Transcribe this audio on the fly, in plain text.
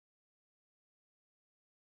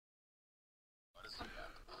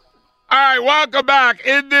All right, welcome back.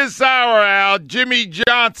 In this hour, Al, Jimmy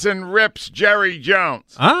Johnson rips Jerry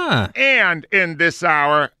Jones. And in this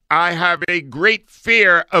hour, I have a great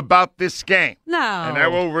fear about this game. No. And I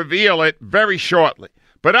will reveal it very shortly.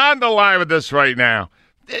 But on the line with us right now,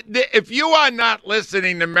 if you are not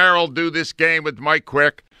listening to Merrill do this game with Mike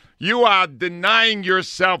Quick, you are denying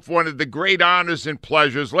yourself one of the great honors and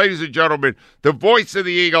pleasures. Ladies and gentlemen, the voice of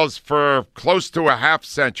the Eagles for close to a half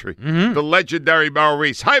century, the legendary Merrill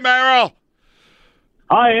Reese. Hi, Merrill.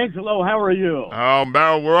 Hi, Angelo. How are you? Oh,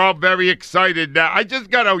 Merrill, we're all very excited now.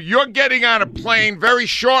 You're getting on a plane very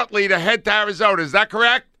shortly to head to Arizona. Is that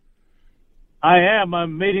correct? I am.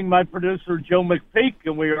 I'm meeting my producer, Joe McPeak,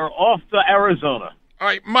 and we are off to Arizona. All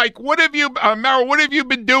right, Mike, Merrill, what have you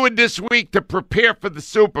been doing this week to prepare for the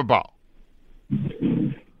Super Bowl?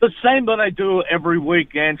 The same that I do every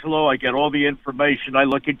week, Angelo. I get all the information. I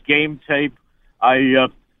look at game tape. I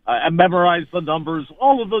memorize the numbers.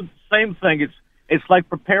 All of the same thing. It's like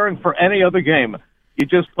preparing for any other game. You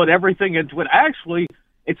just put everything into it. Actually,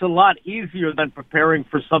 it's a lot easier than preparing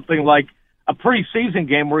for something like a preseason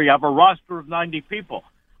game where you have a roster of 90 people.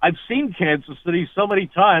 I've seen Kansas City so many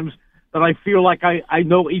times that I feel like I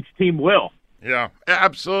know each team well. Yeah,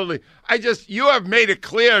 absolutely. You have made it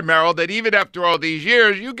clear, Merrill, that even after all these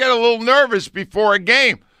years, you get a little nervous before a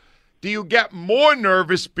game. Do you get more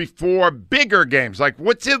nervous before bigger games? Like,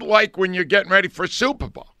 what's it like when you're getting ready for a Super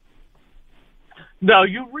Bowl? No,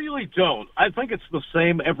 you really don't. I think it's the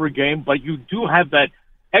same every game, but you do have that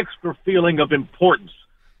extra feeling of importance,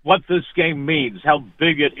 what this game means, how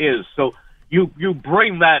big it is. So you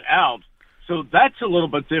bring that out. So that's a little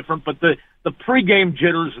bit different, but the pregame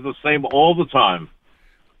jitters are the same all the time.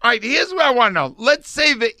 All right, here's what I want to know. Let's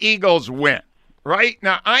say the Eagles win, right?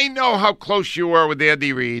 Now, I know how close you were with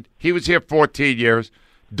Andy Reid. He was here 14 years.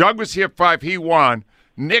 Doug was here 5. He won.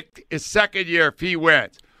 Nick is second year if he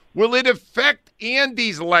wins. Will it affect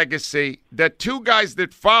Andy's legacy that two guys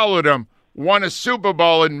that followed him won a Super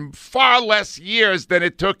Bowl in far less years than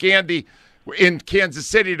it took Andy in Kansas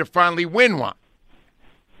City to finally win one?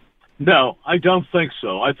 No, I don't think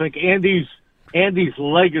so. I think Andy's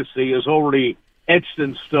legacy is already etched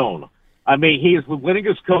in stone. I mean, he is the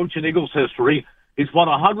winningest coach in Eagles history. He's won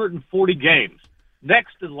 140 games.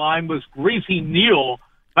 Next in line was Greasy Neal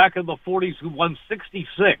back in the 40s, who won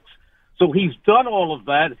 66. So he's done all of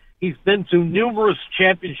that. He's been to numerous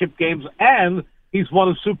championship games, and he's won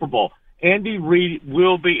a Super Bowl. Andy Reid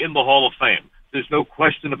will be in the Hall of Fame. There's no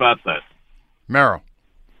question about that. Merrill,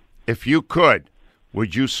 if you could,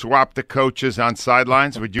 would you swap the coaches on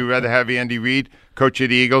sidelines? Would you rather have Andy Reid coach of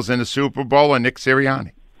the Eagles in the Super Bowl or Nick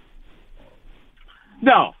Sirianni?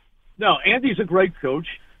 No. Andy's a great coach.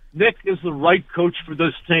 Nick is the right coach for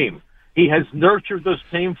this team. He has nurtured this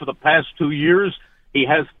team for the past 2 years. He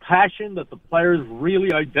has passion that the players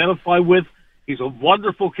really identify with. He's a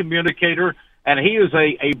wonderful communicator, and he is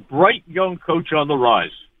a bright young coach on the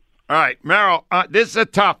rise. All right, Merrill, this is a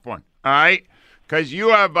tough one, all right? Because you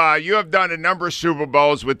have done a number of Super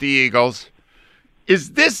Bowls with the Eagles.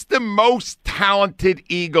 Is this the most talented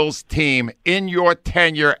Eagles team in your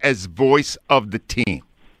tenure as voice of the team?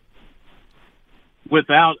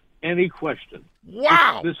 Without any question.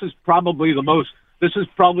 Wow. This is probably the most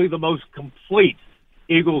complete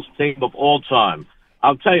Eagles team of all time.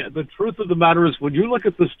 I'll tell you, the truth of the matter is when you look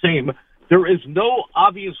at this team, there is no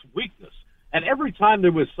obvious weakness. And every time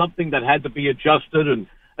there was something that had to be adjusted and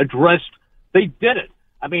addressed, they did it.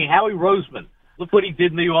 I mean, Howie Roseman, look what he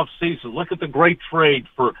did in the offseason. Look at the great trade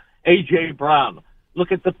for A.J. Brown.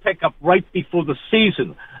 Look at the pickup right before the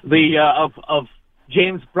season of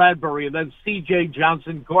James Bradbury and then C.J.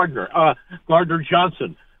 Gardner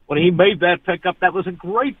Johnson. When he made that pickup, that was a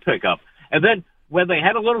great pickup. And then when they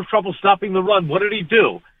had a little trouble stopping the run, what did he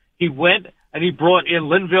do? He went and he brought in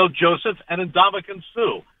Linval Joseph and Ndamukong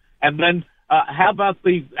Suh. And then how about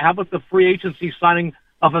the free agency signing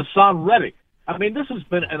of Hassan Reddick? I mean, this has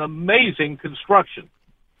been an amazing construction.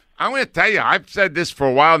 I'm going to tell you, I've said this for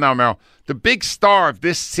a while now, Merrill. The big star of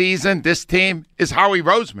this season, this team, is Howie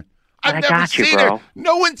Roseman. I've never seen it.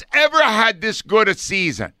 No one's ever had this good a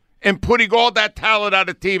season and putting all that talent on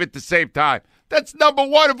a team at the same time. That's number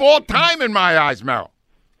one of all time in my eyes, Merrill.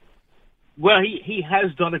 Well, he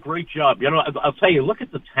has done a great job. You know, I'll tell you, look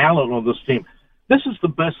at the talent on this team. This is the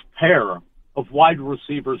best pair of wide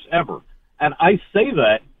receivers ever. And I say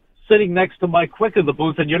that sitting next to Mike Quick in the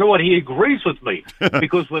booth, and you know what? He agrees with me.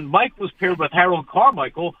 Because when Mike was paired with Harold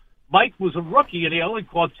Carmichael, Mike was a rookie, and he only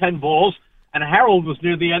caught 10 balls, and Harold was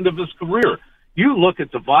near the end of his career. You look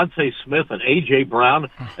at Devontae Smith and A.J. Brown,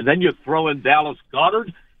 and then you throw in Dallas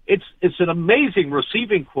Goedert. It's an amazing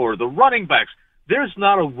receiving core. The running backs, there's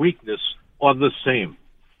not a weakness on this team.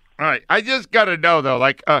 All right. I just got to know,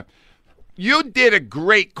 though, you did a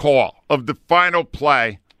great call of the final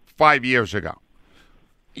play 5 years ago.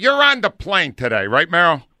 You're on the plane today, right,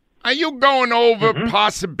 Merrill? Are you going over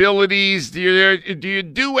possibilities? Do you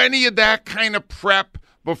do any of that kind of prep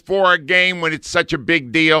before a game when it's such a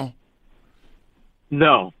big deal?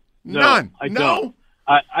 No. None. I No?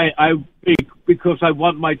 don't. Because I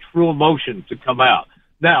want my true emotion to come out.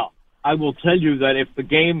 Now, I will tell you that if the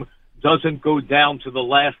game doesn't go down to the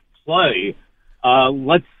last play,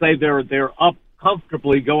 let's say they're up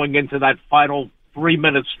comfortably going into that final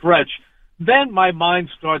 3-minute stretch, then my mind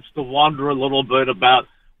starts to wander a little bit about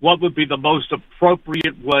what would be the most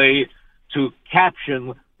appropriate way to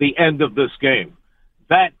caption the end of this game.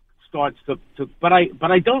 That starts to but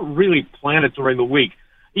I don't really plan it during the week.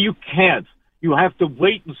 You can't. You have to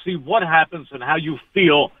wait and see what happens and how you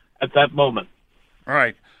feel at that moment. All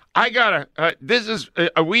right. I got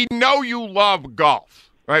to, we know you love golf.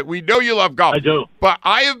 Right, we know you love golf. I do. But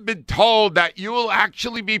I have been told that you will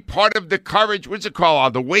actually be part of the coverage, what's it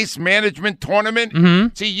called, the Waste Management Tournament? Mm-hmm.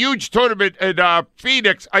 It's a huge tournament in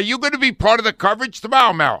Phoenix. Are you going to be part of the coverage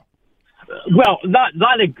tomorrow, Merrill? Well,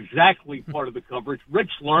 not exactly part of the coverage.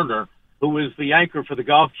 Rich Lerner, who is the anchor for the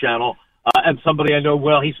Golf Channel, and somebody I know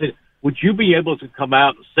well, he said, would you be able to come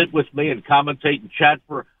out and sit with me and commentate and chat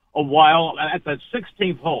for a while at that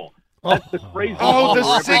 16th hole? That's the crazy. Oh, the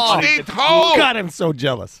 16th hole! God, I'm so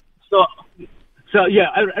jealous. So yeah,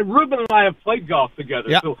 and Ruben and I have played golf together.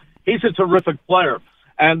 Yep. So he's a terrific player,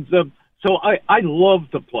 and so I love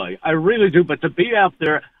to play. I really do. But to be out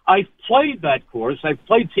there, I've played that course. I've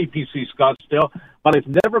played TPC Scottsdale, but I've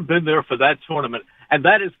never been there for that tournament. And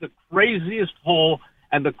that is the craziest hole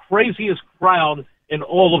and the craziest crowd in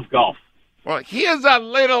all of golf. Well, here's a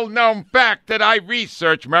little-known fact that I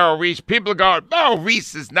researched, Merrill Reese. People go, Merrill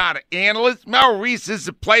Reese is not an analyst. Merrill Reese is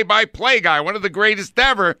a play-by-play guy, one of the greatest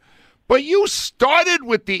ever. But you started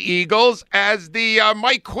with the Eagles as the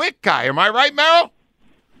Mike Quick guy. Am I right, Merrill?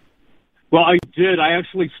 Well, I did. I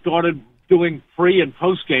actually started doing pre- and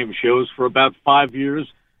post-game shows for about 5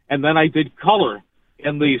 years, and then I did color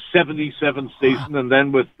in the 77 season, and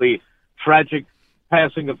then with the tragic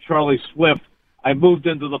passing of Charlie Swift, I moved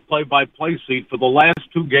into the play-by-play seat for the last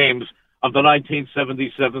 2 games of the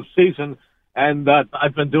 1977 season, and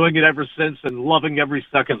I've been doing it ever since and loving every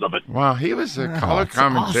second of it. Wow, he was a color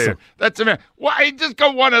commentator. Awesome. That's amazing. Well, I just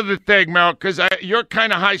got one other thing, Merrill, because you're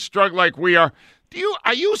kind of high-strung like we are.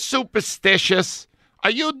 Are you superstitious? Are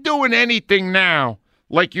you doing anything now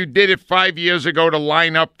like you did it 5 years ago to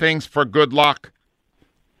line up things for good luck?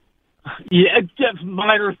 Yeah, just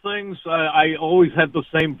minor things. I always have the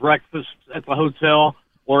same breakfast at the hotel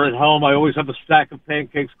or at home. I always have a stack of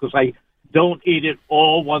pancakes because I don't eat it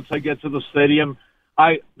all once I get to the stadium.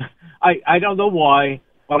 I don't know why,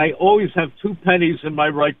 but I always have 2 pennies in my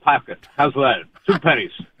right pocket. How's that? 2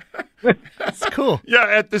 pennies. That's cool. Yeah,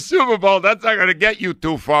 at the Super Bowl, that's not going to get you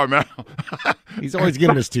too far, Merrill. He's always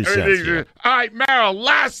giving us 2 cents. Yeah. All right, Merrill,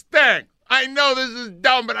 last thing. I know this is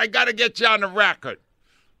dumb, but I got to get you on the record.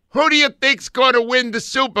 Who do you think's going to win the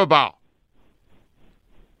Super Bowl?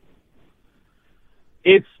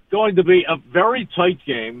 It's going to be a very tight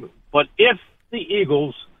game, but if the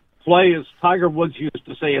Eagles play, as Tiger Woods used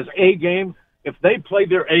to say, his A game, if they play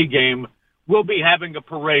their A game, we'll be having a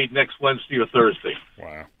parade next Wednesday or Thursday.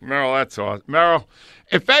 Wow. Merrill, that's awesome. Merrill,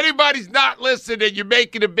 if anybody's not listening, you're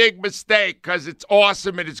making a big mistake because it's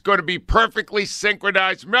awesome and it's going to be perfectly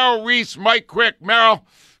synchronized. Merrill Reese, Mike Quick. Merrill,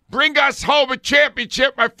 bring us home a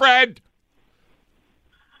championship, my friend.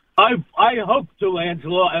 I hope to,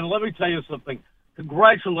 Angela, and let me tell you something.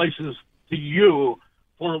 Congratulations to you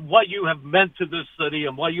for what you have meant to this city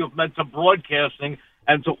and what you have meant to broadcasting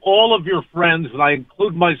and to all of your friends, and I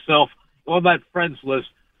include myself on that friends list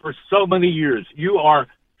for so many years. You are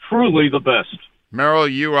truly the best. Merrill,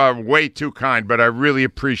 you are way too kind, but I really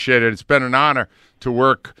appreciate it. It's been an honor to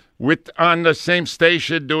work on the same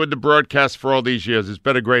station doing the broadcast for all these years. It's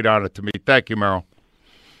been a great honor to me. Thank you, Merrill.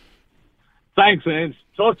 Thanks, Ange.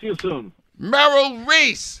 Talk to you soon. Merrill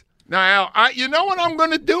Reese. Now, you know what I'm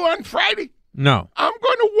going to do on Friday? No. I'm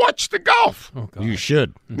going to watch the golf. Oh, God. You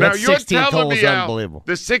should. Now, That you're 16th telling hole is me, Al, unbelievable.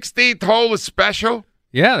 the 16th hole is special?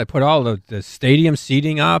 Yeah, they put all the stadium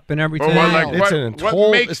seating up and everything. What's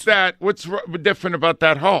different about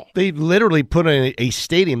that hole? They literally put a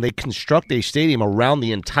stadium, they construct a stadium around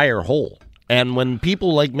the entire hole. And when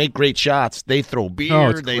people make great shots, they throw beer. Oh,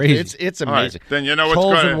 it's crazy. It's All amazing. right, then you know what's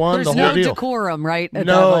Holes going in one, There's the no whole deal. decorum, right? At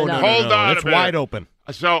No, that Hold on it's a minute. wide open.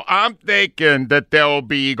 So I'm thinking that there will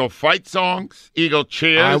be Eagle fight songs, Eagle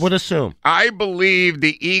cheers. I would assume. I believe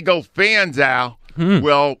the Eagle fans, Al,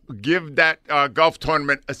 will give that golf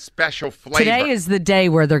tournament a special flavor. Today is the day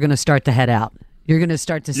where they're going to start to head out. You're going to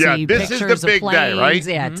start to see this pictures is the big of planes. day, right?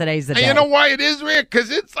 Yeah, today's the And day. you know why it is, Rick? Because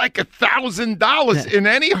it's like $1,000 in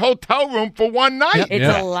any hotel room for one night. It's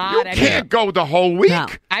a lot. You can't go the whole week. No.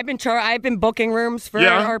 I've been booking rooms for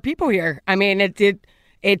Yeah. our people here. I mean,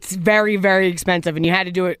 it's very, very expensive, and you had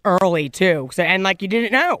to do it early too. So, and like you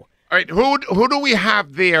didn't know. All right, who do we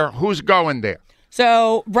have there? Who's going there?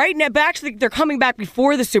 So right now, actually, they're coming back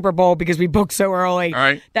before the Super Bowl because we booked so early. All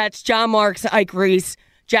right. That's John Marks, Ike Reese,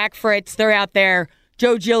 Jack Fritz. They're out there.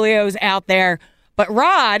 Joe Giglio's out there. But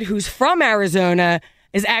Rod, who's from Arizona,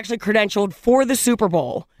 is actually credentialed for the Super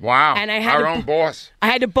Bowl. Wow, And I had our to- own boss. I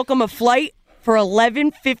had to book him a flight for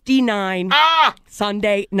 11:59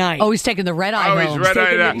 Sunday night. Oh, he's taking the red eye Oh, he's home. red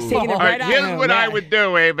eye now. he's taking the All right, red eye here's home, what I yeah. would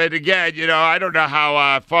do, Abe. And again, I don't know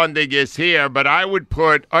how funding is here, but I would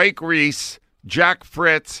put Ike Reese, Jack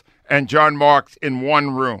Fritz, and John Marks in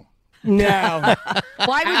one room. No.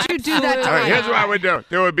 Why would you do that to All right, here's what I would do.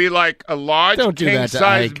 There would be like a large Don't do that to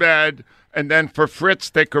king-size Ike. bed, and then for Fritz,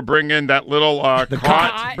 they could bring in that little cot.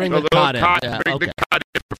 cot. Bring the the little cot in. cot. Yeah, Bring okay. the cot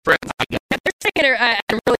in for Fritz. They're staying at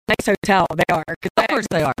a really nice hotel. They are. Of course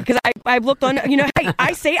they are. Because I looked on, hey,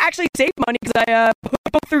 I actually saved money because I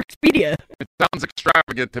booked through Expedia. It sounds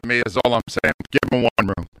extravagant to me, is all I'm saying. Give them one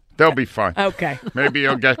room. They'll be fine. Okay. Maybe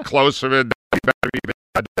you'll get closer and better even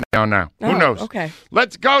now. Who Oh, knows? okay.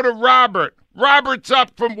 Let's go to Robert. Robert's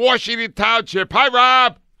up from Washington Township. Hi,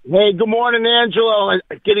 Rob. Hey, good morning, Angelo.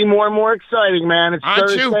 It's getting more and more exciting, man. It's Aren't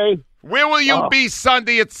Thursday. you? Where will you be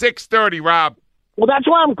Sunday at 6:30, Rob? Well, that's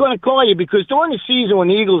why I'm going to call you, because during the season when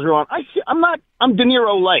the Eagles are on, I'm De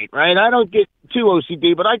Niro light, right? I don't get too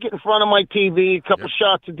OCD, but I get in front of my TV, a couple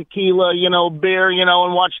shots of tequila, beer,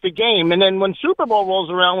 and watch the game. And then when Super Bowl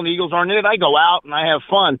rolls around, when the Eagles aren't in it, I go out and I have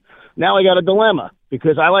fun. Now I got a dilemma,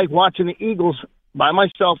 because I like watching the Eagles by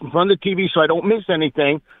myself in front of the TV so I don't miss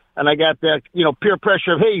anything. And I got that, peer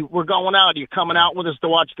pressure of, hey, we're going out. Are you coming out with us to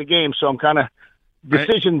watch the game? So I'm kind of it's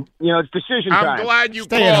decision time. I'm glad you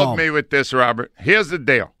Stay at called home. me with this, Robert. Here's the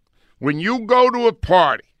deal. When you go to a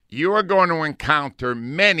party, you are going to encounter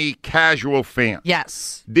many casual fans.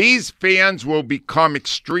 Yes. These fans will become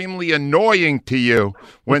extremely annoying to you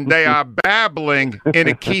when they are babbling in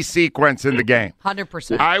a key sequence in the game.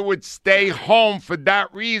 100%. I would stay home for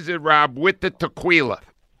that reason, Rob, with the tequila.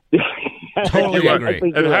 Totally I agree.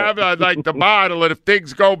 think And you're right. have like the bottle, and if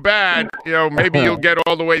things go bad, maybe you'll get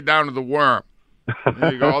all the way down to the worm.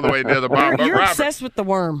 You go all the way near the bottom. But You're Robert, obsessed with the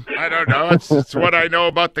worm. I don't know. It's what I know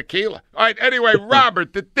about tequila. All right. Anyway,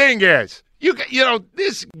 Robert, the thing is,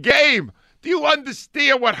 this game. Do you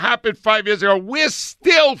understand what happened 5 years ago? We're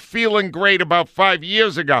still feeling great about 5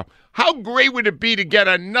 years ago. How great would it be to get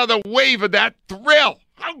another wave of that thrill?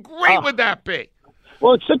 How great would that be?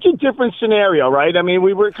 Well, it's such a different scenario, right? I mean,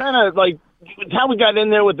 we were kind of like, how we got in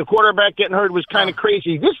there with the quarterback getting hurt was kind of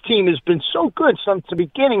crazy. This team has been so good since the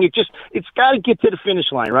beginning. It's got to get to the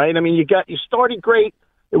finish line, right? I mean, you started great.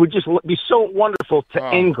 It would just be so wonderful to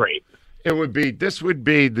end great. This would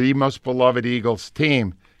be the most beloved Eagles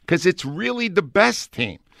team because it's really the best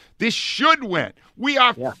team. This should win. We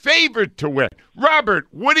are favored to win. Robert,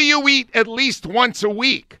 what do you eat at least once a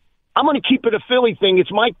week? I'm going to keep it a Philly thing. It's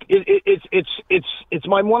one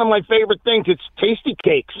of my favorite things. It's tasty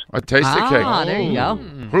cakes. A tasty cake. There you go.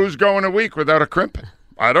 Who's going a week without a crimpet?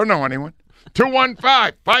 I don't know anyone.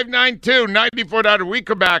 215-592-9400. We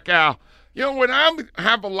come back, Al. When I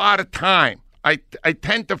have a lot of time, I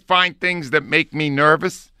tend to find things that make me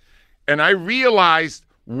nervous. And I realized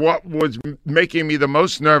what was making me the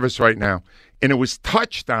most nervous right now. And it was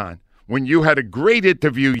touched on when you had a great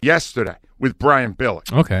interview yesterday with Brian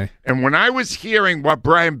Billick. Okay. And when I was hearing what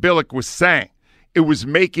Brian Billick was saying, it was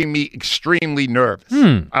making me extremely nervous.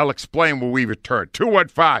 I'll explain when we return.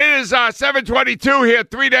 215. It is 7:22 here,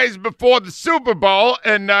 3 days before the Super Bowl.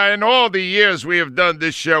 And in all the years we have done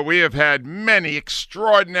this show, we have had many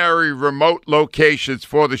extraordinary remote locations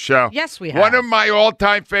for the show. Yes, we have. One of my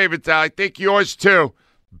all-time favorites, Al, I think yours too,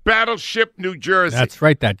 Battleship, New Jersey. That's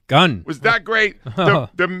right, that gun. Was that great?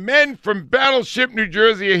 The men from Battleship, New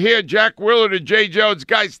Jersey are here. Jack Willard and Jay Jones.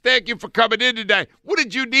 Guys, thank you for coming in today. What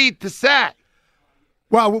did you need to say?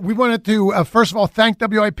 Well, we wanted to, first of all, thank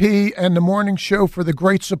WIP and the morning show for the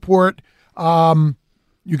great support. You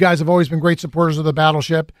guys have always been great supporters of the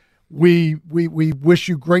Battleship. We wish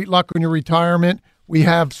you great luck on your retirement. We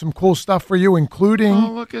have some cool stuff for you, including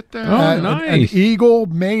Oh, look at that. Oh, an nice. eagle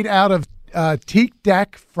made out of teak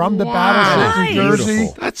deck from the Battleship, New Jersey.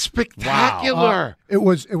 Beautiful. That's spectacular. It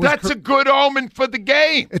was. That's a good omen for the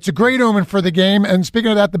game. It's a great omen for the game. And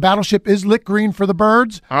speaking of that, the Battleship is lit green for the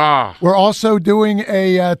birds. Ah. We're also doing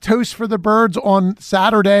a toast for the birds on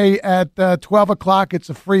Saturday at 12 o'clock. It's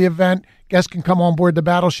a free event. Guests can come on board the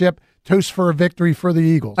Battleship. Toast for a victory for the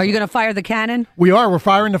Eagles. Are you going to fire the cannon? We are. We're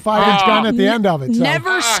firing the 5-inch gun at the end of it. So.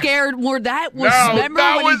 Never scared more. That was remember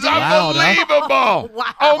that when was he did unbelievable.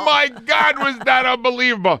 Wow. Oh my God, was that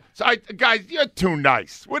unbelievable? So guys, you're too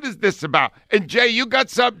nice. What is this about? And Jay, you got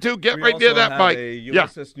something too? Get We right near also that have mic. a Yeah.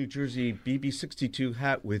 USS New Jersey BB-62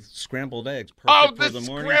 hat with scrambled eggs. Oh, Perfect for the the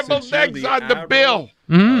morning, scrambled since you're eggs on the Admiral bill.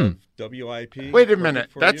 of WIP. Wait a Perfect minute.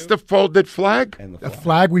 for That's you. the folded flag? And the The flag.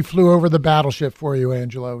 flag we flew over the Battleship for you,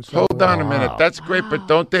 Angelo. So, Hold on a minute. That's great, but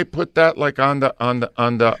don't they put that like on the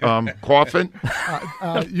coffin? you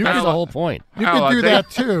That's can, the whole point. you Al, can do they- that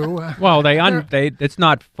too. Well, it's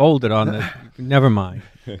not folded on the. Never mind.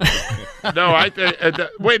 No, I think.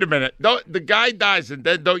 Wait a minute. The guy dies, and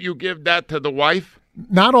then don't you give that to the wife?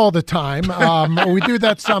 Not all the time. We do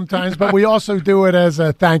that sometimes, but we also do it as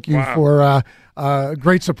a thank you for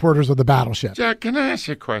great supporters of the Battleship. Jack, can I ask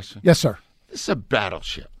you a question? Yes, sir. This is a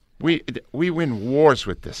battleship. We win wars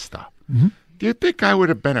with this stuff. Mm-hmm. Do you think I would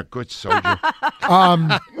have been a good soldier?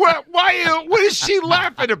 What is she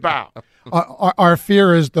laughing about? Our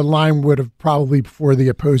fear is the line would have probably for the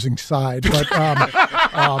opposing side, but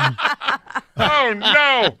Oh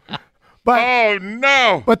no! but Oh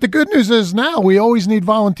no! but the good news is now we always need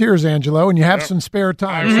volunteers, Angelo, and you have some spare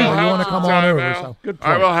time, so you want to come on over. So good I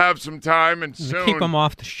point. will have some time and soon. Keep them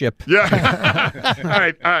off the ship. Yeah. All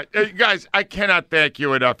right. Hey, guys, I cannot thank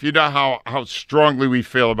you enough. You know how strongly we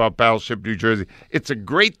feel about Battleship New Jersey. It's a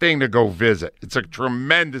great thing to go visit. It's a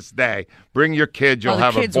tremendous day. Bring your kids. You'll the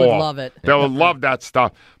have kids a ball. would love it. They'll love that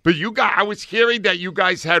stuff. But I was hearing that you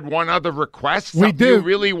guys had one other request. We Something do. You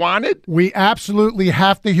really wanted? We absolutely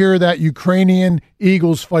have to hear that Ukrainian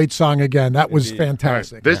Eagles fight song again. That was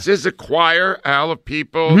fantastic. This is a choir, Al, of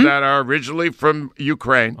people Mm-hmm. that are originally from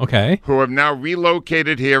Ukraine. Okay. Who have now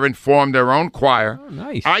relocated here and formed their own choir. Oh,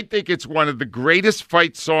 nice. I think it's one of the greatest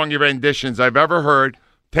fight song renditions I've ever heard.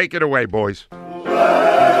 Take it away, boys.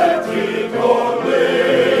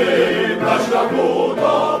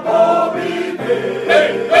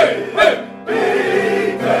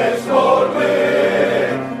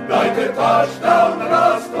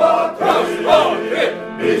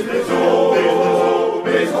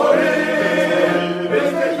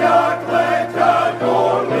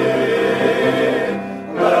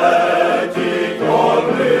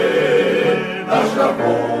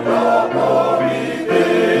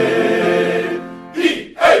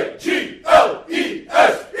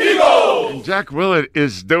 Jack Willett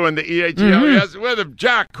is doing the EHLES with him.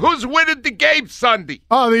 Jack, who's winning the game Sunday?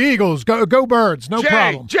 Oh, the Eagles. Go Birds. No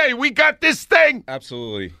problem. Jay, we got this thing.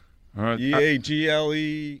 Absolutely. All right.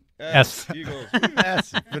 EAGLES. Yes. Eagles.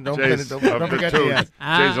 Yes. Don't Jay's, forget of the the two, yes.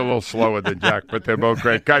 Jay's a little slower than Jack, but they're both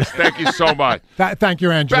great. Guys, thank you so much. Thank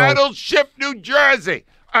you, Angelo. Battleship New Jersey.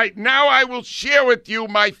 All right, now I will share with you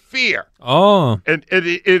my fear. Oh. And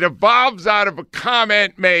it evolves out of a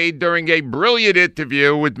comment made during a brilliant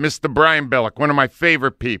interview with Mr. Brian Billick, one of my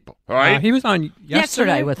favorite people. All right? He was on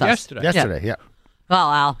Yesterday with us. Yesterday. Yeah. Well,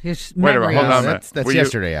 Al, his Wait a memory minute, hold on a is- minute. That's Were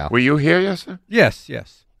yesterday, Al. Were you here yesterday? Yes.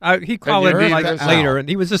 He called you in heard like that? later, and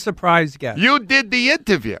he was a surprise guest. You did the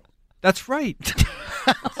interview. That's right.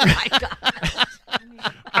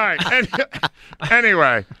 All right.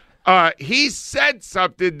 Anyway, he said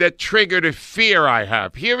something that triggered a fear I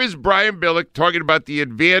have. Here is Brian Billick talking about the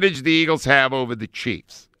advantage the Eagles have over the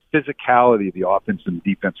Chiefs. Physicality of the offensive and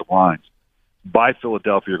defensive lines by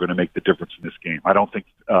Philadelphia are going to make the difference in this game. I don't think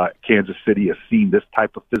Kansas City has seen this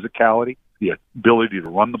type of physicality, the ability to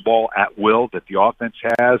run the ball at will that the offense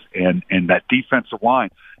has, and that defensive line.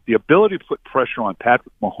 The ability to put pressure on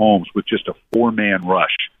Patrick Mahomes with just a four-man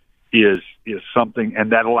rush is something,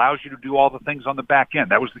 and that allows you to do all the things on the back end.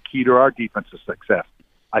 That was the key to our defensive success.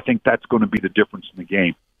 I think that's going to be the difference in the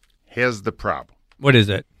game. Here's the problem. What is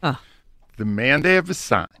it? The man they have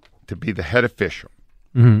assigned to be the head official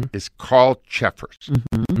is Carl Cheffers.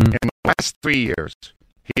 In the last 3 years,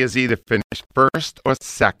 he has either finished first or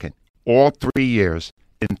second all 3 years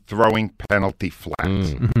in throwing penalty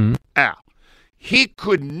flags. Al, he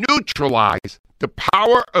could neutralize the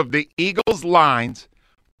power of the Eagles' lines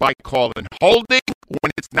by calling holding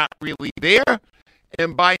when it's not really there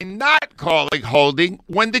and by not calling holding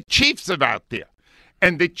when the Chiefs are out there.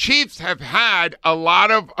 And the Chiefs have had a lot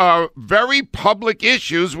of very public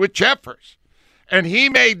issues with Cheffers. and he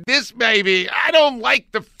made this baby. I don't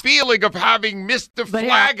like the feeling of having Mr.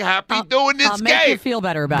 Flag Happy doing this I'll make you game. feel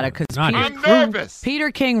better about it because I'm nervous.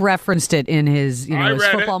 Peter King referenced it in his his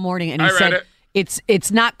football morning, and he said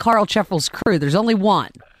it's not Carl Cheffel's crew. There's only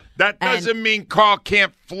one. That doesn't mean Carl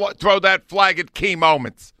can't throw that flag at key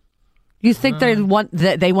moments. You think they want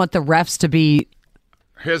the refs to be?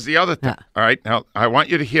 Here's the other thing. All right, now I want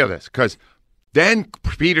you to hear this because then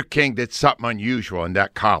Peter King did something unusual in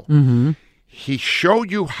that column. Mm-hmm. He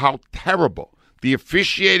showed you how terrible the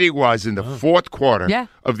officiating was in the fourth quarter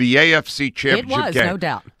of the AFC Championship game. No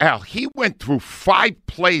doubt. Al, he went through 5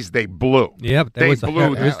 plays they blew. Yep, they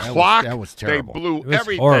blew the clock. That was terrible. They blew It was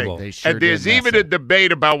everything. horrible. They sure and there's did mess even up. a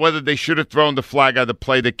debate about whether they should have thrown the flag on the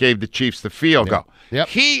play that gave the Chiefs the field goal. Yep.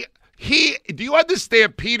 He. Do you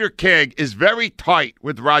understand? Peter King is very tight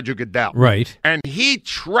with Roger Goodell, Right. and he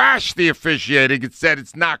trashed the officiating and said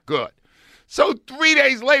it's not good. So 3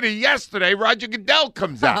 days later, yesterday, Roger Goodell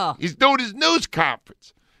comes out. He's doing his news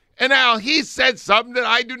conference. And Al, he said something that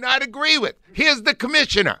I do not agree with. Here's the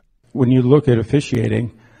commissioner. When you look at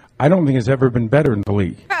officiating, I don't think it's ever been better in the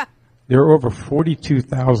league. There are over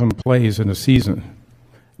 42,000 plays in a season.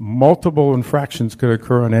 Multiple infractions could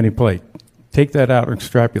occur on any play. Take that out and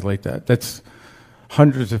extrapolate that. That's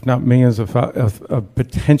hundreds, if not millions, of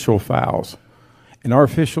potential fouls. And our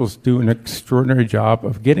officials do an extraordinary job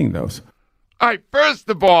of getting those. All right, first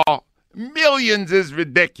of all, millions is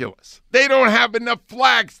ridiculous. They don't have enough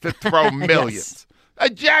flags to throw millions.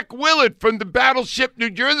 Jack Willard from the Battleship, New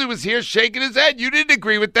Jersey, was here shaking his head. You didn't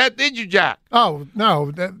agree with that, did you, Jack? Oh,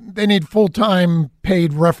 no. They need full-time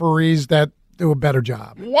paid referees that do a better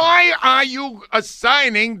job. Why are you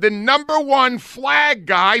assigning the number 1 flag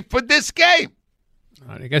guy for this game?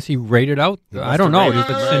 I guess he rated out. I don't know. Just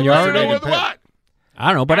the seniority. What? I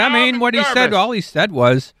don't know. But I mean, what he said, all he said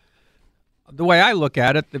was, the way I look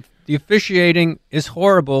at it, the officiating is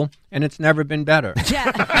horrible, and it's never been better.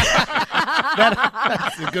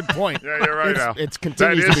 That's a good point. Yeah, you're right, Al. It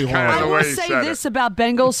continues to be horrible. I will say this about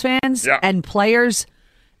Bengals fans and players.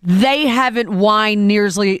 They haven't whined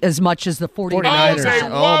nearly as much as the 49ers.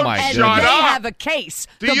 Oh, my and goodness. they have a case.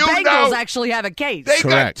 Do the you Bengals know- actually have a case. They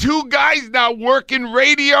got 2 guys now working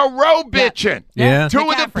Radio Row bitching. Yeah. 2 of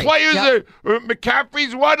the McCaffrey. players are Yep.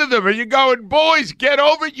 McCaffrey's one of them. And you're going, boys, get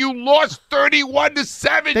over it. You lost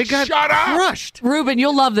 31-7. They got Shut up. crushed. Ruben,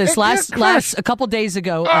 you'll love this. They Last got crushed. a couple days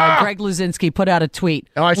ago, Greg Luzinski put out a tweet.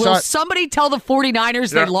 Oh, I Will saw it. somebody tell the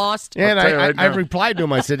 49ers Yeah. they lost? And I'll tell you right I now. replied to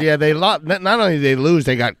him. I said, yeah, they lost. Not only did they lose,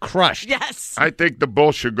 they got crushed. Yes. I think the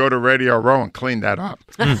Bulls should go to Radio Row and clean that up.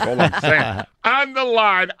 That's all I'm saying. On the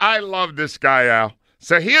line, I love this guy, Al.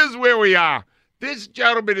 So here's where we are. This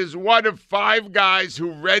gentleman is one of 5 guys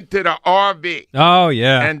who rented an RV Oh,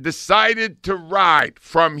 yeah. and decided to ride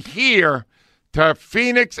from here to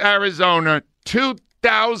Phoenix, Arizona,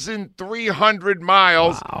 2,300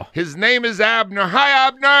 miles. Wow. His name is Abner. Hi,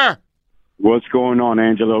 Abner. What's going on,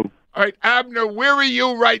 Angelo? All right, Abner, where are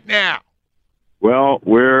you right now? Well,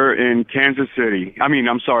 we're in Kansas City.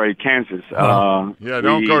 I'm sorry, Kansas. Yeah,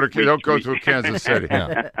 don't go through Kansas City.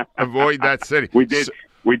 Avoid that city. We did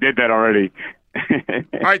that already. All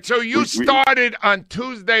right, so you started on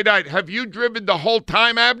Tuesday night. Have you driven the whole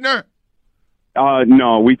time, Abner?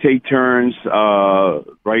 No, we take turns.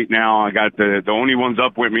 Right now, I got the only ones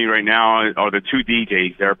up with me right now are the 2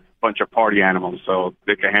 DJs. They're a bunch of party animals, so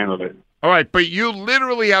they can handle it. All right, but you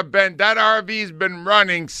literally have been, that RV's been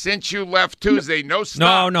running since you left Tuesday. No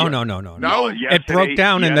stop. No. No? It broke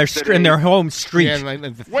down in their home street. Yeah, like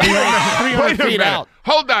Wait a 300 minute. feet out.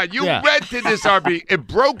 Hold on. You rented this RV. It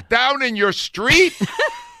broke down in your street?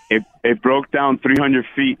 It broke down 300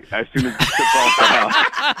 feet as soon as it took off the house.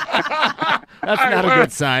 That's not a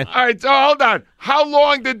good sign. All right, so hold on. How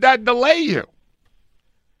long did that delay you?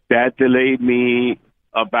 That delayed me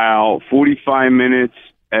about 45 minutes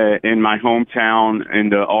in my hometown in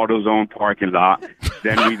the AutoZone parking lot.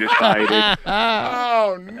 Then we decided.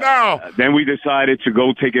 Oh no! Then we decided to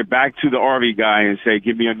go take it back to the RV guy and say,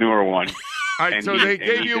 "Give me a newer one." All right, so they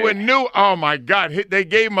gave you a new. Oh my God! They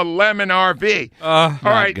gave him a lemon RV. All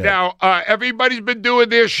right, good. now everybody's been doing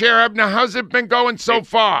their share. Abner, how's it been going so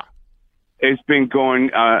far? It's been going.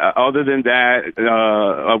 Other than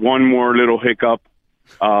that, one more little hiccup.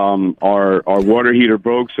 Our water heater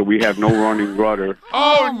broke, so we have no running water.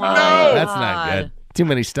 Oh no! That's not good. Too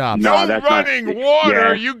many stops. No that's running not, water.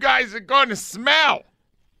 yeah. You guys are going to smell.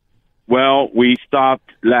 Well, we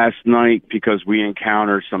stopped last night because we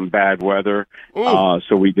encountered some bad weather.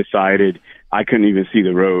 So we decided I couldn't even see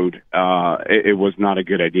the road. It was not a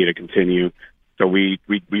good idea to continue. So we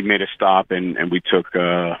made a stop and we took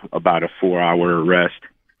about a 4-hour rest.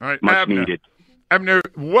 All right, Much Abner. needed. Abner,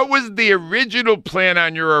 what was the original plan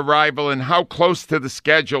on your arrival, and how close to the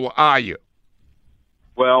schedule are you?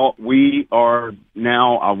 Well, we are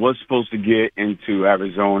now. I was supposed to get into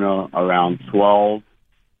Arizona around 12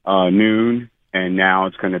 noon, and now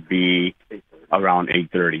it's going to be around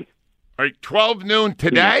 8:30. All right, 12 noon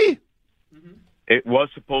today? It was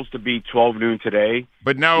supposed to be 12 noon today,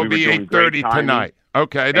 but now it'll be 8:30 tonight.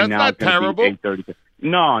 Okay, that's not terrible. 8:30.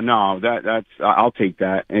 No, that's I'll take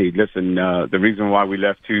that. Hey, listen, the reason why we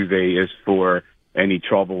left Tuesday is for any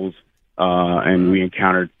troubles, and we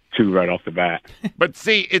encountered 2 right off the bat. But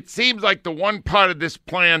see, it seems like the one part of this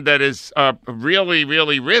plan that is really,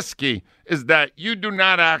 really risky is that you do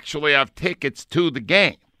not actually have tickets to the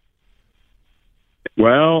game.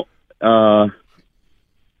 Well, I've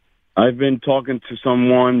been talking to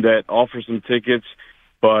someone that offers some tickets,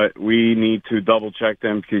 but we need to double-check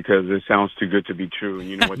them because it sounds too good to be true. And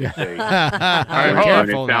you know what they say. It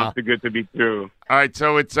sounds too good to be true. All right,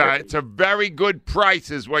 so it's a very good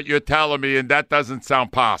price is what you're telling me, and that doesn't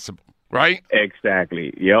sound possible, right?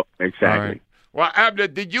 Exactly. Yep, exactly. Right. Well, Abner,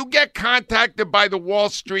 did you get contacted by the Wall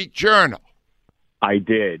Street Journal? I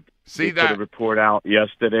did. See that? Put a report out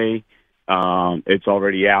yesterday. It's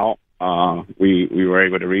already out. We were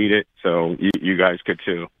able to read it, so you guys could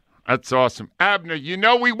too. That's awesome. Abner, you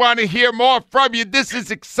know we want to hear more from you. This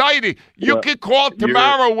is exciting. You can call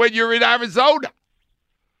tomorrow when you're in Arizona.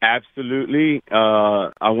 Absolutely.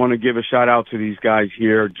 I want to give a shout-out to these guys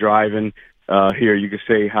here driving. Here, you can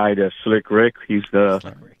say hi to Slick Rick. He's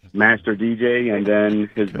the master DJ, and then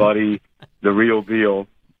his buddy, The Real Deal.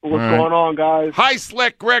 What's going on, guys? Hi,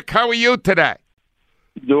 Slick Rick. How are you today?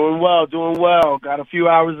 Doing well. Got a few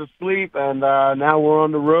hours of sleep, and now we're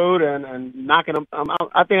on the road and knocking them.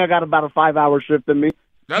 I think I got about a 5-hour shift in me.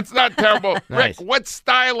 That's not terrible. Nice. Rick, what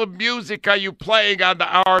style of music are you playing on the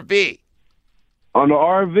RV? On the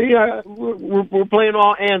RV, we're playing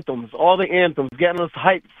all the anthems, getting us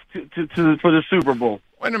hyped for the Super Bowl.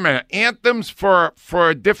 Wait a minute, anthems for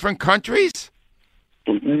different countries?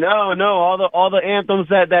 No, all the anthems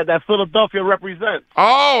that Philadelphia represents. Oh,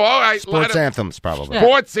 all right. Sports anthems, probably.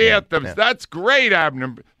 Sports anthems. Yeah. That's great,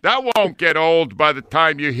 Abner. That won't get old by the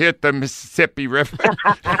time you hit the Mississippi River.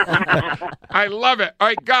 I love it. All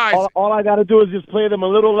right, guys. All I got to do is just play them a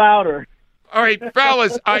little louder. All right,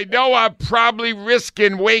 fellas, I know I'm probably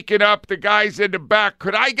risking waking up the guys in the back.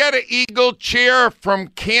 Could I get an Eagle cheer from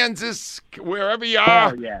Kansas, wherever you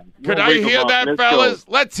are? Oh, yeah. Could I hear that, fellas?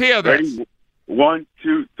 Let's hear this. Ready? 1,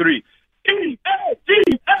 2, 3.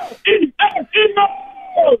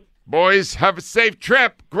 Boys, have a safe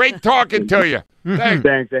trip. Great talking to you.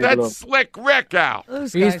 Thanks. That's Slick Rick out.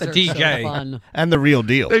 Those He's guys the are DJ. so fun. And the real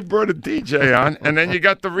deal. They brought a DJ on, and then you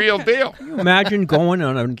got the real deal. Can you imagine going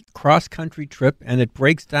on a cross-country trip and it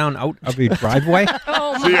breaks down out of your driveway?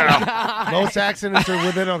 Oh, my God. Most accidents are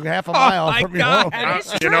within a half a mile from your home.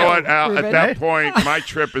 You know what, Al? At that point, my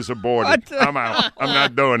trip is aborted. I'm out. I'm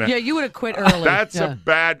not doing it. Yeah, you would have quit early. That's a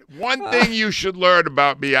bad one thing you should learn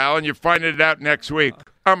about me, Alan. You're finding it out next week.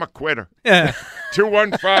 I'm a quitter. Yeah.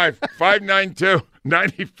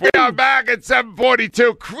 215-592-94. We are back at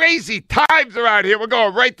 7:42. Crazy times around here. We're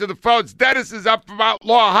going right to the phones. Dennis is up from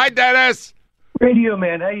Outlaw. Hi, Dennis. Radio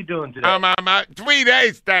man, how you doing today? I'm 3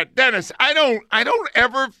 days. Dennis. I don't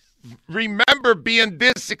ever remember being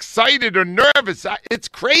this excited or nervous. It's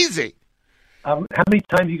crazy. How many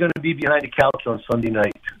times are you going to be behind the couch on Sunday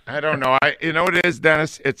night? I don't know. You know what it is,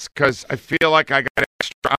 Dennis? It's because I feel like I got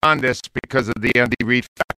extra on this because of the Andy Reid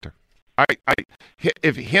factor.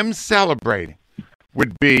 If him celebrating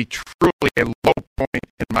would be truly a low point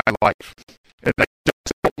in my life, and I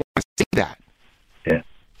just don't want to see that. Yeah.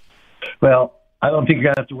 Well, I don't think you're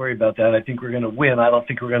going to have to worry about that. I think we're going to win. I don't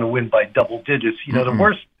think we're going to win by double digits. You know, the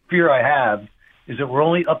worst fear I have is that we're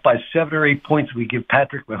only up by 7 or 8 points. We give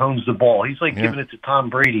Patrick Mahomes the ball. He's like giving it to Tom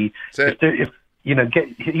Brady. He's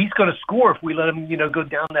going to score if we let him, go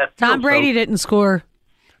down that field. Tom Brady didn't score.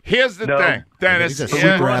 Here's the thing, Dennis. He's a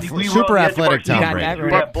super athletic Tom Brady.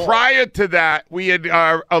 But prior to that, we had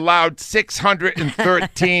allowed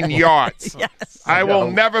 613 yards. Yes. I will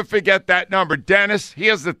never forget that number. Dennis,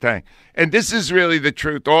 here's the thing, and this is really the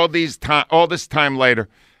truth. All this time later,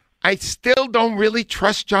 I still don't really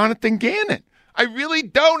trust Jonathan Gannon. I really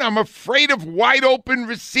don't. I'm afraid of wide open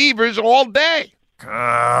receivers all day.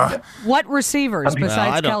 What receivers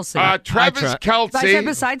besides Kelsey? Travis Kelce.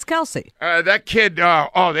 Besides Kelsey. That kid,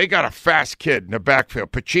 they got a fast kid in the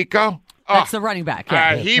backfield. Pacheco? That's the running back.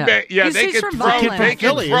 They can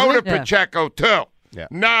throw to Pacheco, too. Yeah.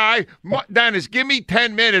 Dennis, give me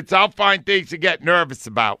 10 minutes. I'll find things to get nervous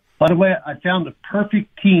about. By the way, I found the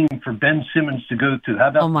perfect team for Ben Simmons to go to. How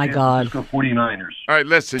about my San God. Francisco 49ers? All right,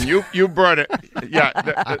 listen, you brought it. Yeah, all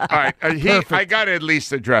right. I got to at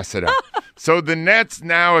least address it. So the Nets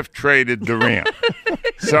now have traded Durant.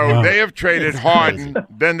 So they have traded Harden,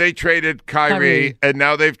 then they traded Kyrie, and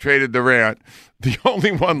now they've traded Durant. The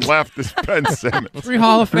only one left is Ben Simmons. 3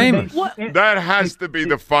 Hall of Famers. That has to be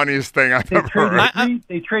the funniest thing I've ever heard.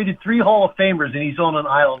 They traded 3 Hall of Famers, and he's on an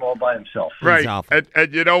island all by himself. Right,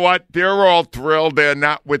 and you know what? They're all thrilled they're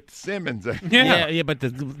not with Simmons. Yeah, but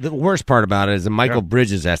the worst part about it is that Michael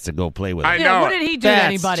Bridges has to go play with him. I know. What did he do to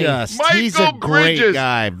anybody? He's a great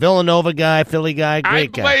guy. Villanova guy, Philly guy,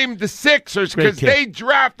 great guy. I blame the Sixers because they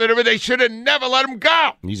drafted him and they should have never let him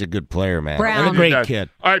go. He's a good player, man. Brown. And a great kid.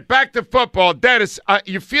 All right, back to football. Dennis,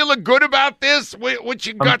 you feeling good about this? What's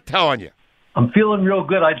your gut telling you? I'm feeling real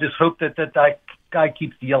good. I just hope that guy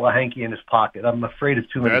keeps the yellow hanky in his pocket. I'm afraid of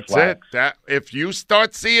too many flags. That's it. If you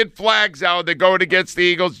start seeing flags out, they're going against the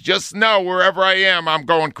Eagles, just know wherever I am, I'm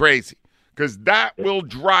going crazy because that will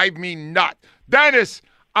drive me nuts. Dennis,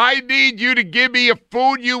 I need you to give me a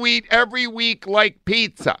food you eat every week like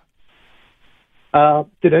pizza.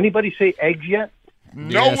 Did anybody say eggs yet?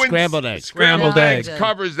 No one. Scrambled eggs. Scrambled eggs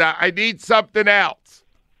covers that. I need something else.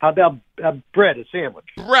 How about bread, a sandwich?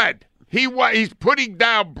 Bread. He's putting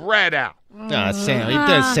down bread out. He does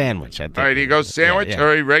sandwich, I think. All right, he goes sandwich. Yeah. All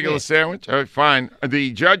right, regular sandwich. All right, fine.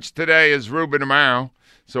 The judge today is Ruben Amaro,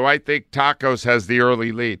 so I think Tacos has the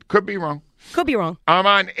early lead. Could be wrong. Could be wrong. I'm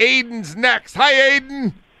on Aiden's next. Hi,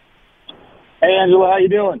 Aiden. Hey, Angela, how you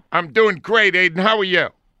doing? I'm doing great, Aiden. How are you?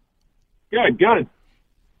 Good.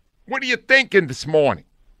 What are you thinking this morning?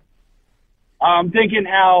 I'm thinking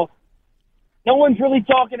how no one's really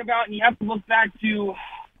talking about, and you have to look back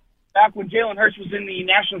when Jalen Hurts was in the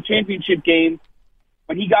national championship game,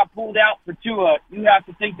 when he got pulled out for Tua. You have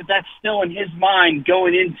to think that that's still in his mind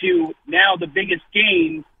going into now the biggest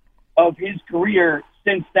game of his career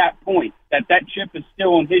since that point, that chip is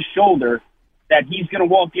still on his shoulder, that he's going to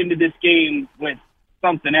walk into this game with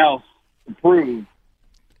something else to prove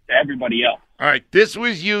to everybody else. All right, this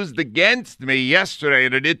was used against me yesterday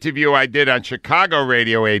in an interview I did on Chicago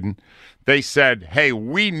radio, Aiden. They said, hey,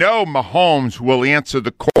 we know Mahomes will answer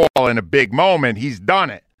the call in a big moment. He's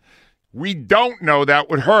done it. We don't know that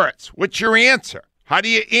with Hurts. What's your answer? How do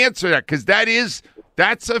you answer that? Because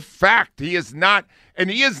that's a fact. He has not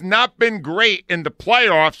been great in the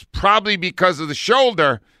playoffs, probably because of the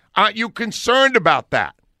shoulder. Aren't you concerned about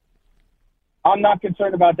that? I'm not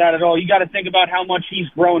concerned about that at all. You got to think about how much he's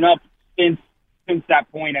grown up since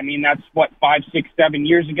that point. I mean, that's 5, 6, 7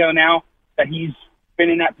 years ago now that he's been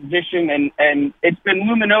in that position, and it's been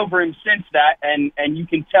looming over him since that, and you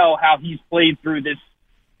can tell how he's played through this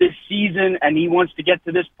season, and he wants to get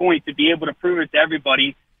to this point to be able to prove it to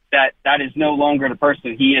everybody that is no longer the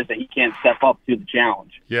person he is, that he can't step up to the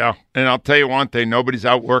challenge. Yeah, and I'll tell you one thing, nobody's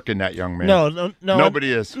outworking that young man. No.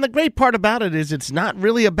 Nobody is. And the great part about it is it's not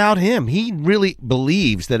really about him. He really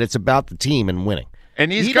believes that it's about the team and winning. And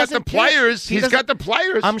he's got the players. He's got the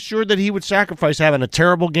players. I'm sure that he would sacrifice having a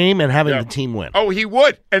terrible game and having the team win. Oh, he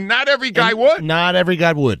would. And not every guy would. Not every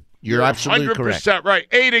guy would. You're absolutely 100% correct. right.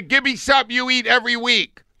 Ada, give me something you eat every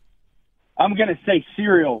week. I'm going to say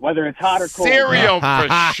cereal, whether it's hot or cold. Cereal,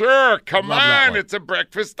 for sure. Come on. It's a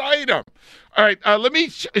breakfast item. All right, let me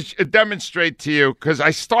demonstrate to you, because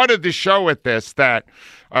I started the show with this, that,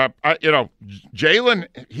 Jalen,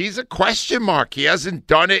 he's a question mark. He hasn't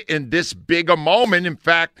done it in this big a moment. In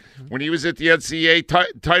fact, when he was at the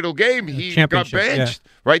NCAA title game, he got benched,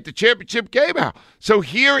 right? The championship game out. So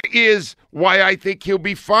here is why I think he'll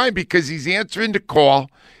be fine, because he's answering the call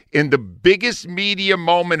in the biggest media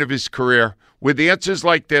moment of his career with answers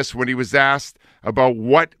like this when he was asked about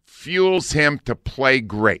what fuels him to play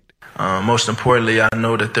great. Most importantly, I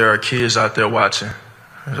know that there are kids out there watching.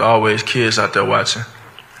 There's always kids out there watching.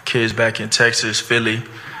 Kids back in Texas, Philly,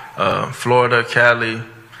 Florida, Cali,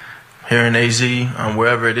 here in AZ,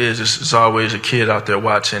 wherever it is, it's always a kid out there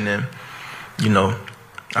watching. And,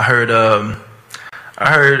 I heard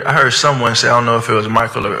someone say, I don't know if it was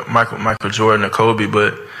Michael Jordan or Kobe,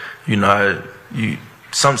 but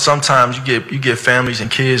sometimes you get families and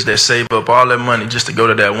kids that save up all their money just to go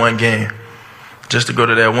to that one game.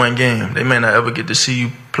 They may not ever get to see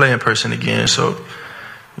you play in person again, so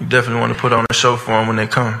you definitely want to put on a show for them when they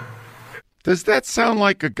come. Does that sound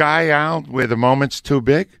like a guy out where the moment's too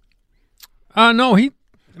big? No, he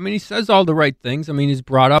says all the right things. I mean, he's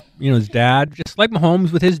brought up, his dad, just like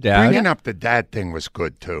Mahomes with his dad. Bringing up the dad thing was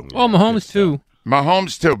good, too. Oh, Mahomes, too.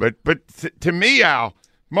 Mahomes, too. But to me, Al,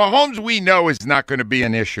 Mahomes, we know, is not going to be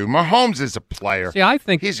an issue. Mahomes is a player. See, I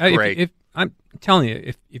think he's great. If I'm telling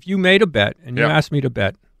you, if you made a bet and you asked me to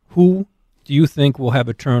bet Who do you think will have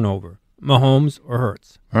a turnover, Mahomes or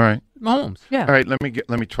Hurts? All right. Mahomes. Yeah. All right, let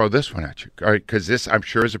me throw this one at you. All right, because this, I'm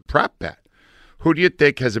sure, is a prep bet. Who do you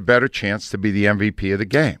think has a better chance to be the MVP of the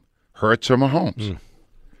game, Hurts or Mahomes?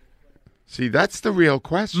 See, that's the real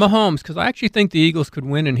question. Mahomes, because I actually think the Eagles could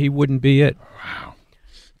win and he wouldn't be it. Wow.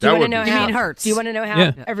 Do you want to know You how? mean Hurts? Do you want to know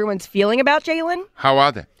how everyone's feeling about Jalen? How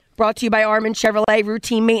are they? Brought to you by Armin Chevrolet.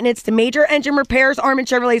 Routine maintenance to major engine repairs. Armin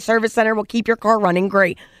Chevrolet Service Center will keep your car running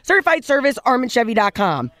great. Certified service,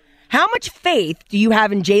 ArminChevy.com. How much faith do you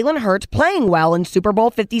have in Jalen Hurts playing well in Super Bowl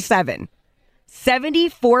 57?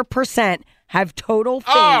 74% have total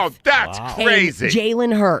faith. Oh, that's crazy.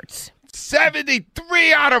 Jalen Hurts.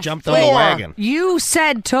 73 out of Jumped 4. on the wagon. You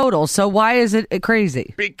said total, so why is it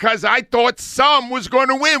crazy? Because I thought some was going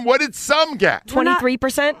to win. What did some get?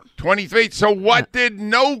 23%? 23. So what did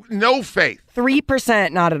no faith?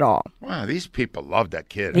 3%, not at all. Wow, these people love that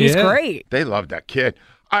kid. He's great. They love that kid.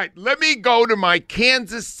 All right, let me go to my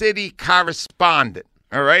Kansas City correspondent.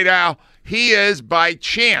 All right, Al. He is by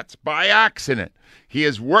chance, by accident. He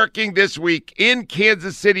is working this week in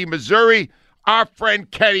Kansas City, Missouri. Our friend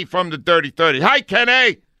Kenny from the Dirty 30. Hi,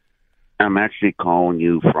 Kenny. I'm actually calling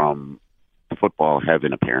you from football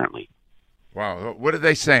heaven, apparently. Wow, what are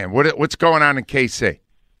they saying? What's going on in KC?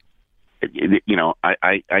 You know,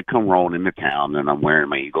 I come rolling into town, and I'm wearing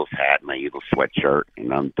my Eagles hat and my Eagles sweatshirt,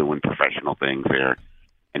 and I'm doing professional things there.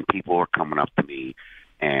 And people are coming up to me,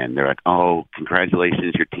 and they're like, "Oh,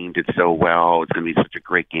 congratulations, your team did so well. It's going to be such a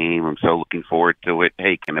great game. I'm so looking forward to it.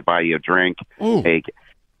 Hey, can I buy you a drink?" Ooh. Hey,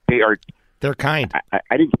 they're kind.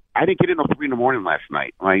 I didn't get in until 3 a.m. last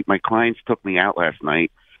night. My clients took me out last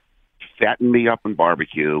night, fattened me up in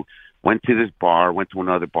barbecue, went to this bar, went to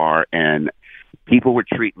another bar, and people were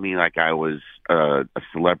treating me like I was a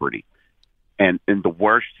celebrity. And the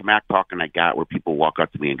worst smack talking I got where people walk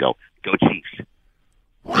up to me and go, "Go Chiefs."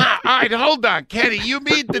 Wow. All right, hold on, Kenny. You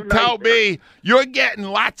mean to tell me you're getting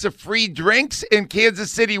lots of free drinks in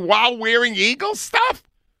Kansas City while wearing Eagles stuff?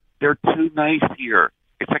 They're too nice here.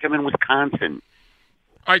 It's like I'm in Wisconsin.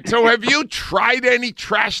 All right, so have you tried any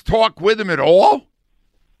trash talk with them at all?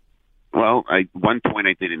 Well, one point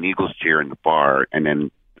I did an Eagles cheer in the bar, and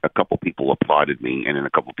then a couple people applauded me, and then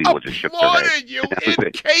a couple people just shook their heads. Applauded you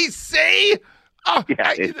in KC? Oh,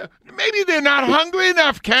 maybe they're not hungry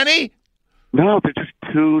enough, Kenny. No, they're just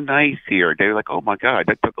too nice here. They're like, "Oh, my God,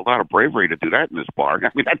 that took a lot of bravery to do that in this bar." I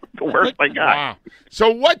mean, that's the worst I got. Wow. So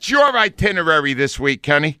what's your itinerary this week,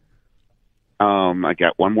 Kenny? I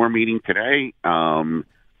got one more meeting today,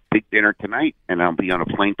 big dinner tonight, and I'll be on a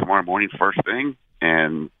plane tomorrow morning first thing,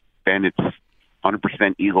 and then it's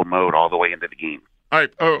 100% Eagle mode all the way into the game. All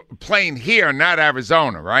right, plane here, not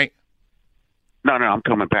Arizona, right? No, I'm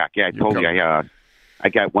coming back. Yeah, I told you I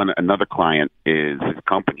got another client. His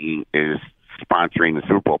company is sponsoring the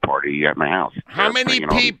Super Bowl party at my house. How many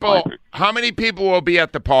people will be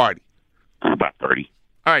at the party? About 30.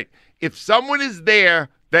 All right. If someone is there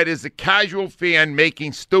that is a casual fan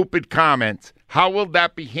making stupid comments, how will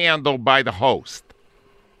that be handled by the host?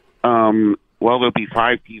 Well, there'll be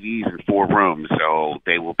 5 TVs and 4 rooms, so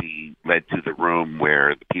they will be led to the room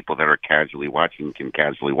where the people that are casually watching can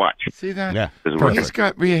casually watch. See that? Yeah. He's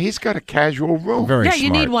got a casual room. Very yeah, smart.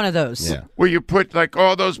 you need one of those. Yeah. Where you put like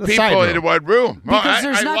all those people in one room. Because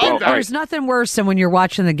there's nothing worse than when you're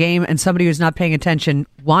watching the game and somebody who's not paying attention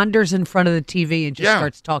wanders in front of the TV and just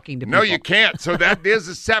starts talking to people. No, you can't. So there's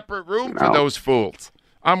a separate room for those fools.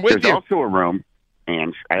 I'm with you. There's also a room.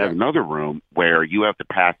 And I have another room where you have to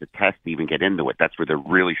pass a test to even get into it. That's for the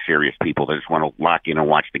really serious people that just want to lock in and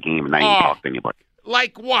watch the game and not even talk to anybody.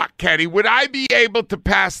 Like what, Kenny? Would I be able to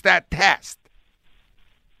pass that test?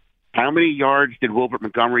 How many yards did Wilbert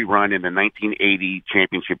Montgomery run in the 1980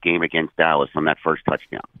 championship game against Dallas on that first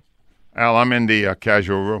touchdown? Al, I'm in the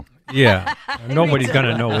casual room. Yeah, nobody's going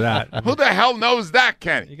to know that. Who the hell knows that,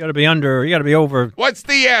 Kenny? You got to be over. What's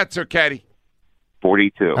the answer, Kenny?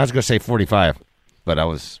 42. I was going to say 45. But I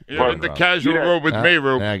was... You're in the casual room with me,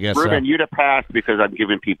 Ruben. I guess Ruben, you'd have passed because I'm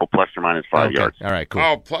giving people plus or minus 5 yards. All right, cool.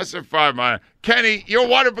 Oh, plus or 5 miles. Kenny, you're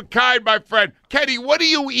one of a kind, my friend. Kenny, what do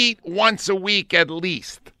you eat once a week at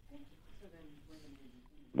least?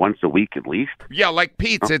 Once a week at least? Yeah, like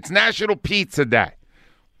pizza. It's National Pizza Day.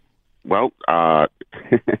 Well,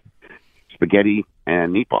 spaghetti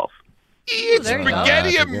and meatballs. Eat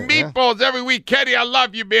spaghetti and meatballs every week. Kenny, I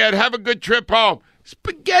love you, man. Have a good trip home.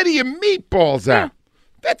 Spaghetti and meatballs out.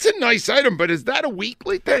 That's a nice item, but is that a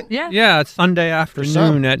weekly thing? Yeah, it's Sunday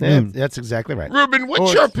afternoon at noon. That's exactly right. Ruben,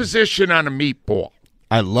 what's your position on a meatball?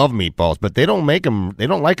 I love meatballs, but they don't make them. They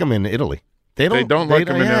don't like them in Italy. They don't like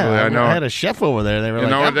them in Italy. I know. I had a chef over there. They were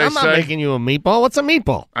like, what they I'm not say? making you a meatball. What's a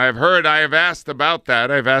meatball? I have asked about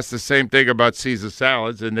that. I've asked the same thing about Caesar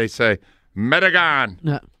salads, and they say, Medigan.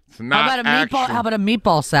 No. It's not How about a actual. meatball? How about a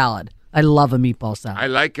meatball salad? I love a meatball salad. I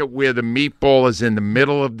like it where the meatball is in the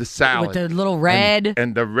middle of the salad. With the little red.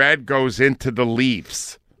 And the red goes into the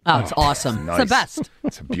leaves. Oh, it's awesome. Nice. It's the best.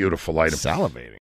 It's a beautiful item. Salivating.